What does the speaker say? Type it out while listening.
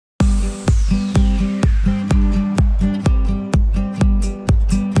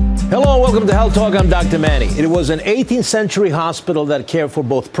Welcome to Health Talk. I'm Dr. Manny. It was an 18th century hospital that cared for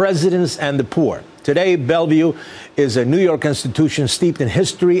both presidents and the poor. Today, Bellevue is a New York institution steeped in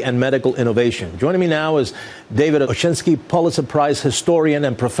history and medical innovation. Joining me now is David Oshinsky, Pulitzer Prize historian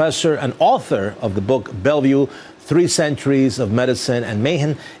and professor and author of the book Bellevue, 3 Centuries of Medicine and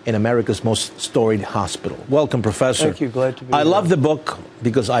Mayhem in America's Most Storied Hospital. Welcome, Professor. Thank you. Glad to be here. I love the book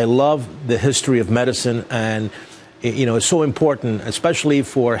because I love the history of medicine, and you know, it's so important, especially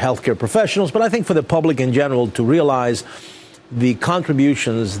for healthcare professionals, but I think for the public in general, to realize the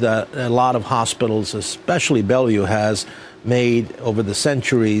contributions that a lot of hospitals, especially Bellevue, has made over the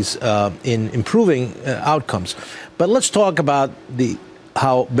centuries in improving outcomes. But let's talk about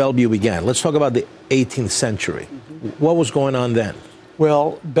how Bellevue began. Let's talk about the 18th century. What was going on then?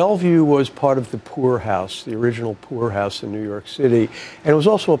 Well, Bellevue was part of the poorhouse, the original poorhouse in New York City, and it was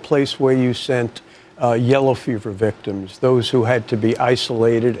also a place where you sent yellow fever victims, those who had to be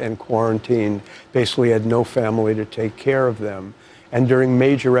isolated and quarantined, basically had no family to take care of them. And during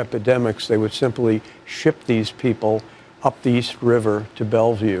major epidemics, they would simply ship these people up the East River to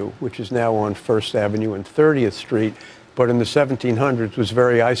Bellevue, which is now on First Avenue and 30th Street, but in the 1700s was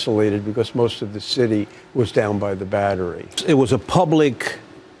very isolated because most of the city was down by the Battery. It was a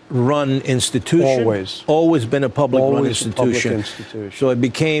public-run institution? Always been a public-run institution. So it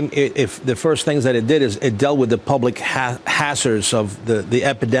became, if the first things that it did is it dealt with the public hazards of the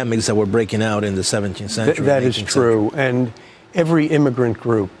epidemics that were breaking out in the 17th century. That is true. And every immigrant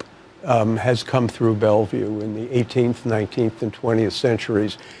group has come through Bellevue in the 18th, 19th, and 20th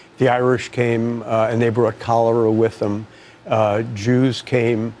centuries. The Irish came and they brought cholera with them. Jews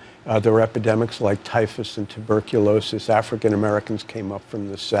came. There were epidemics like typhus and tuberculosis. African Americans came up from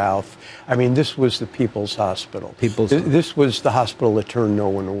the South. I mean, this was the People's Hospital. This was the hospital that turned no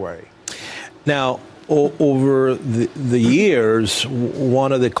one away. Now, over the years,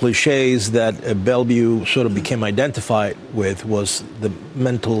 one of the cliches that Bellevue sort of became identified with was the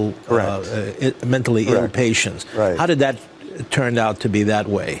mentally ill patients. Right. How did that turn out to be that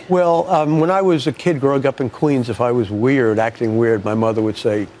way? Well, when I was a kid growing up in Queens, if I was weird, acting weird, my mother would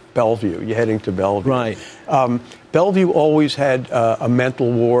say, Bellevue, you're heading to Bellevue. Right. Bellevue always had a mental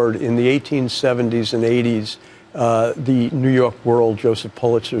ward. In the 1870s and 80s, the New York World, Joseph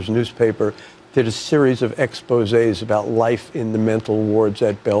Pulitzer's newspaper, did a series of exposés about life in the mental wards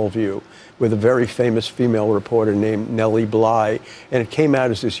at Bellevue with a very famous female reporter named Nellie Bly. And it came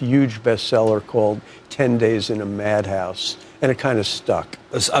out as this huge bestseller called 10 Days in a Madhouse. And it kind of stuck.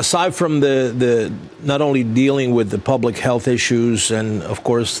 Aside from the not only dealing with the public health issues and, of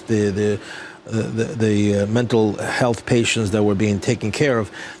course, the mental health patients that were being taken care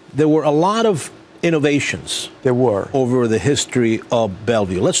of, there were a lot of innovations. There were. Over the history of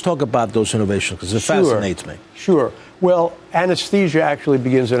Bellevue. Let's talk about those innovations because it fascinates me. Sure. Well, anesthesia actually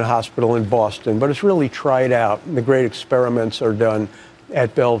begins in a hospital in Boston, but it's really tried out. And the great experiments are done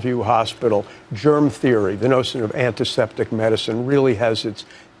at Bellevue Hospital. Germ theory, the notion of antiseptic medicine, really has its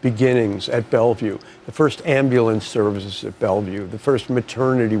beginnings at Bellevue. The first ambulance service is at Bellevue. The first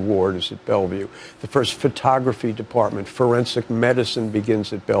maternity ward is at Bellevue. The first photography department, forensic medicine,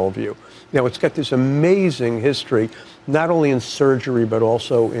 begins at Bellevue. Now, it's got this amazing history, not only in surgery, but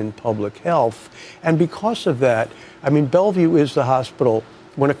also in public health. And because of that, I mean, Bellevue is the hospital.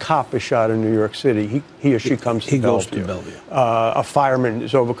 When a cop is shot in New York City, he or she comes to Bellevue. He goes to Bellevue. A fireman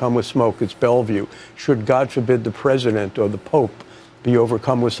is overcome with smoke, it's Bellevue. Should, God forbid, the president or the Pope be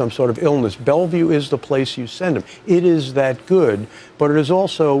overcome with some sort of illness, Bellevue is the place you send them. It is that good, but it is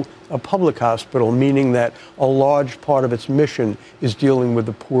also a public hospital, meaning that a large part of its mission is dealing with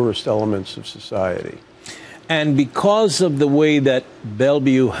the poorest elements of society. And because of the way that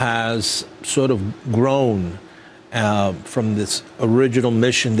Bellevue has sort of grown from this original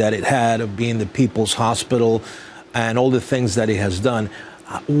mission that it had of being the people's hospital and all the things that it has done,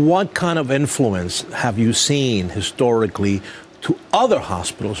 what kind of influence have you seen historically to other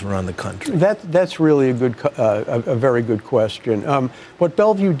hospitals around the country? That's really a very good question. What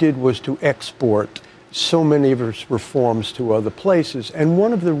Bellevue did was to export so many of its reforms to other places, and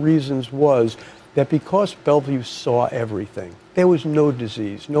one of the reasons was that because Bellevue saw everything, there was no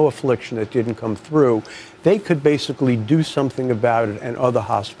disease, no affliction that didn't come through. They could basically do something about it, and other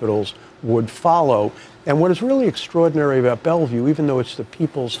hospitals would follow. And what is really extraordinary about Bellevue, even though it's the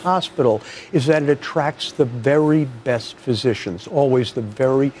People's Hospital, is that it attracts the very best physicians, always the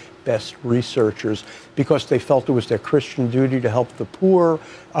very best researchers, because they felt it was their Christian duty to help the poor,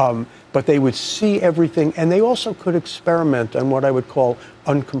 but they would see everything, and they also could experiment on what I would call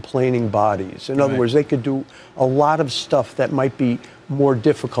uncomplaining bodies. In other words, they could do a lot of stuff that might be more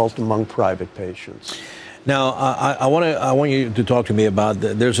difficult among private patients. Now, I want you to talk to me about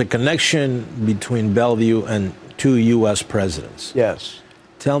there's a connection between Bellevue and two U.S. presidents. Yes.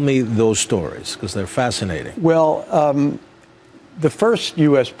 Tell me those stories, because they're fascinating. Well, the first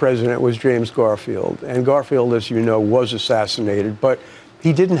U.S. president was James Garfield, and Garfield, as you know, was assassinated, but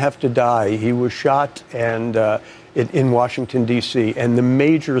he didn't have to die. He was shot and in Washington, D.C., and the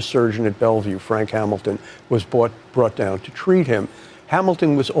major surgeon at Bellevue, Frank Hamilton, was brought down to treat him.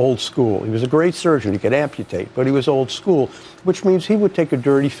 Hamilton was old school. He was a great surgeon. He could amputate, but he was old school, which means he would take a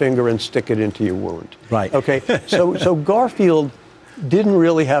dirty finger and stick it into your wound. Right. Okay. So Garfield didn't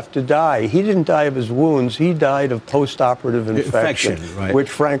really have to die. He didn't die of his wounds. He died of post-operative infection, right, which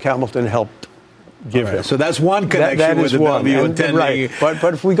Frank Hamilton helped give him. So that's one connection with the Bellevue attending. Right.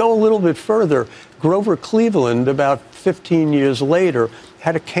 But if we go a little bit further, Grover Cleveland, about 15 years later,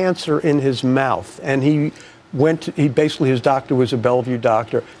 had a cancer in his mouth, and he basically, his doctor was a Bellevue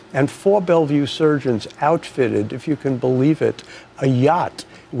doctor, and 4 Bellevue surgeons outfitted, if you can believe it, a yacht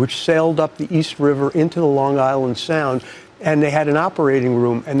which sailed up the East River into the Long Island Sound, and they had an operating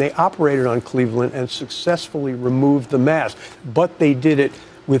room, and they operated on Cleveland and successfully removed the mass. But they did it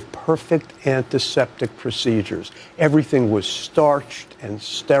with perfect antiseptic procedures. Everything was starched and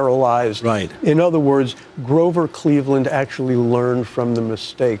sterilized. Right. In other words, Grover Cleveland actually learned from the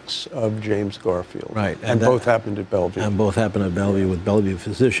mistakes of James Garfield. Right. And both happened at Bellevue. And both happened at Bellevue with Bellevue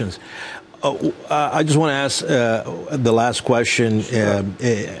physicians. I just want to ask the last question, and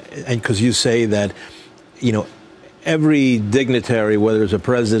because you say that, you know, every dignitary, whether it's a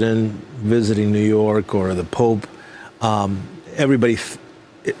president visiting New York or the Pope, everybody,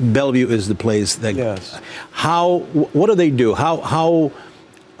 Bellevue is the place that. Yes. What do they do? How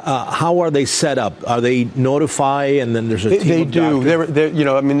are they set up? Are they notified, and then there's a team They of do. doctors? You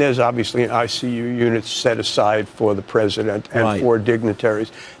know, I mean, there's obviously an ICU unit set aside for the president and Right. for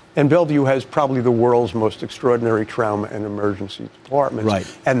dignitaries. And Bellevue has probably the world's most extraordinary trauma and emergency departments. Right.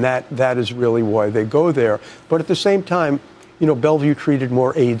 And that is really why they go there. But at the same time, you know, Bellevue treated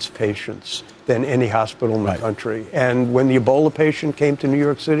more AIDS patients than any hospital in the Right. country. And when the Ebola patient came to New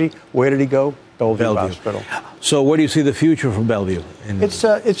York City, where did he go? Bellevue Hospital. So where do you see the future for Bellevue? It's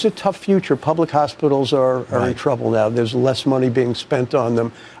a tough future. Public hospitals are in Right. trouble now. There's less money being spent on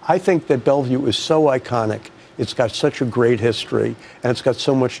them. I think that Bellevue is so iconic. It's got such a great history, and it's got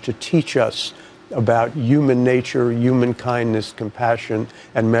so much to teach us about human nature, human kindness, compassion,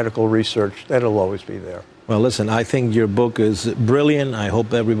 and medical research that it'll always be there. Well, listen, I think your book is brilliant. I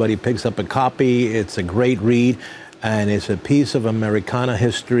hope everybody picks up a copy. It's a great read, and it's a piece of Americana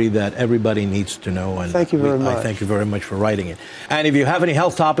history that everybody needs to know. And thank you very much. I thank you very much for writing it. And if you have any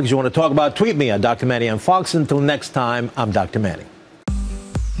health topics you want to talk about, tweet me at Dr. Manny on Fox. Until next time, I'm Dr. Manny.